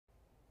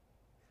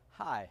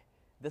Hi,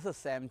 this is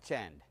Sam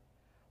Chand.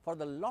 For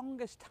the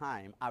longest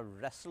time, I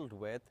wrestled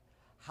with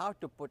how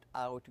to put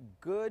out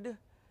good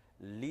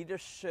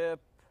leadership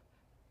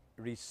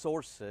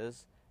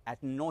resources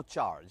at no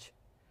charge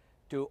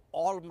to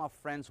all my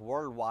friends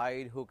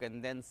worldwide who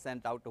can then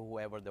send out to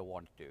whoever they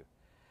want to.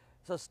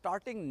 So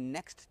starting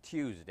next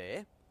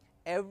Tuesday,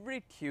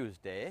 every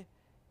Tuesday,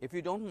 if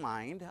you don't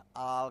mind,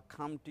 I'll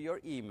come to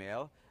your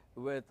email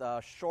with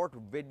a short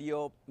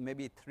video,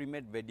 maybe a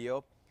 3-minute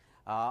video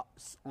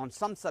on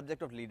some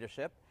subject of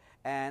leadership.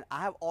 And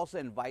I have also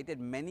invited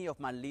many of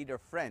my leader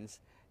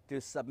friends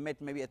to submit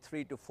maybe a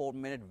 3 to 4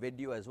 minute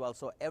video as well.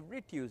 So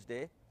every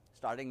Tuesday,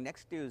 starting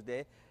next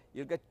Tuesday,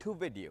 you'll get 2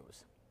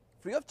 videos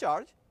free of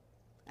charge.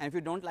 And if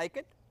you don't like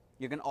it,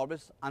 you can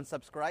always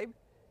unsubscribe.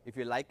 If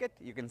you like it,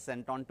 you can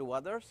send on to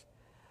others.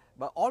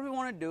 But all we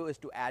want to do is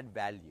to add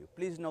value.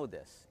 Please know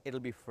this. It'll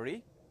be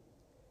free.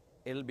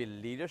 It'll be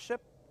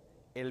leadership.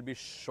 It'll be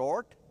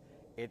short.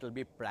 It'll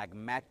be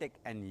pragmatic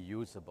and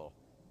usable.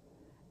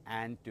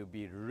 And to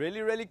be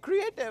really, really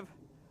creative,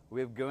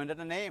 we've given it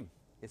a name.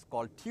 It's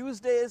called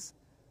Tuesdays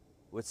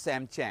with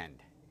Sam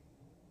Chand.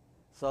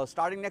 So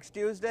starting next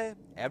Tuesday,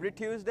 every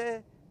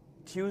Tuesday,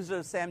 Tuesday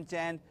with Sam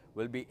Chand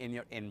will be in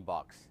your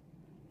inbox.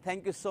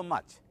 Thank you so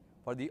much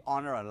for the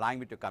honor of allowing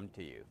me to come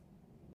to you.